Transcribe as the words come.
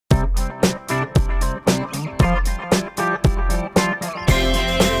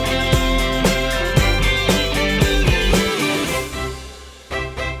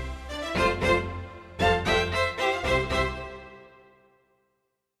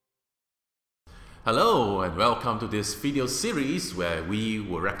Hello and welcome to this video series where we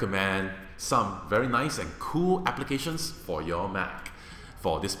will recommend some very nice and cool applications for your Mac.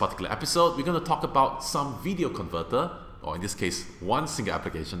 For this particular episode, we're going to talk about some video converter, or in this case, one single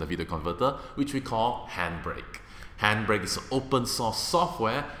application, the video converter, which we call Handbrake. Handbrake is open source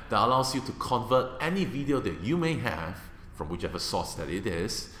software that allows you to convert any video that you may have, from whichever source that it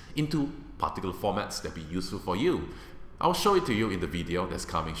is, into particular formats that be useful for you. I'll show it to you in the video that's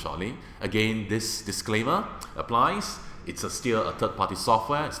coming shortly. Again, this disclaimer applies. It's still a third-party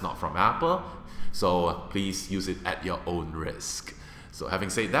software. It's not from Apple. So please use it at your own risk. So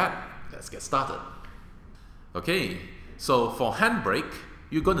having said that, let's get started. Okay, so for Handbrake,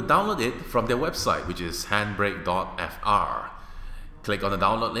 you're going to download it from their website, which is handbrake.fr. Click on the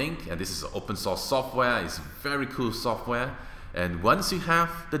download link, and this is open source software. It's very cool software. And once you have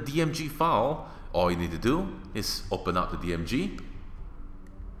the DMG file, all you need to do is open up the DMG,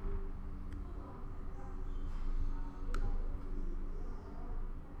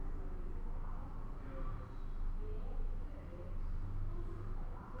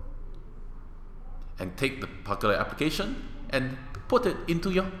 and take the particular application and put it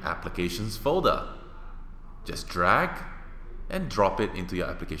into your applications folder. Just drag and drop it into your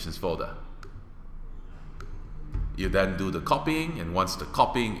applications folder. You then do the copying, and once the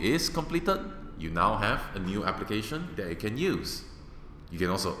copying is completed, you now have a new application that you can use. You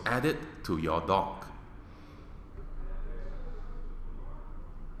can also add it to your dock.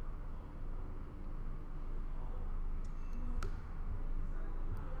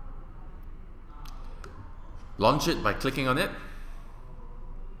 Launch it by clicking on it.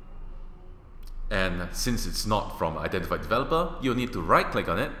 And since it's not from an identified developer, you'll need to right-click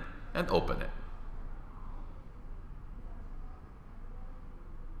on it and open it.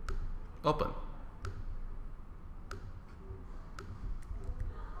 Open.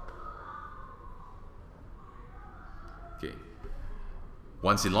 Okay.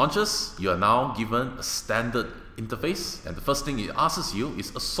 Once it launches, you are now given a standard interface, and the first thing it asks you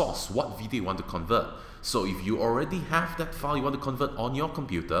is a source. What video you want to convert? So if you already have that file you want to convert on your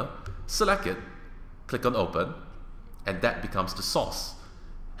computer, select it, click on open, and that becomes the source.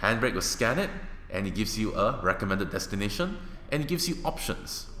 Handbrake will scan it, and it gives you a recommended destination, and it gives you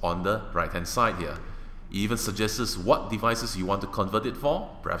options on the right hand side here. It even suggests what devices you want to convert it for.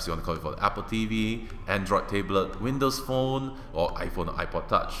 Perhaps you want to convert it for Apple TV, Android tablet, Windows phone, or iPhone or iPod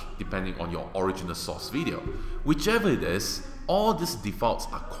Touch, depending on your original source video. Whichever it is, all these defaults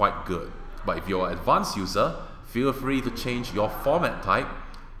are quite good. But if you're an advanced user, feel free to change your format type,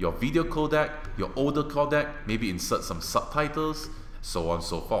 your video codec, your audio codec, maybe insert some subtitles, so on and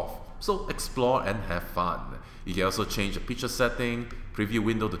so forth. So explore and have fun. You can also change the picture setting, preview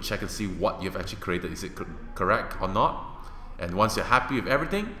window to check and see what you've actually created. Is it correct or not? And once you're happy with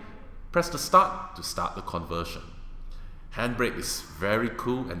everything, press the start to start the conversion. Handbrake is very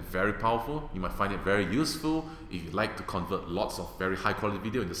cool and very powerful. You might find it very useful if you like to convert lots of very high quality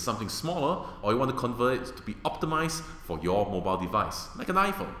video into something smaller, or you want to convert it to be optimized for your mobile device, like an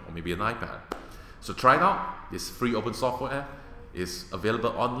iPhone or maybe an iPad. So try it out. This free open software is available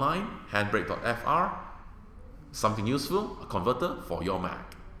online, handbrake.fr. Something useful, a converter for your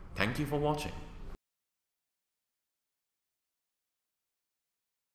Mac. Thank you for watching.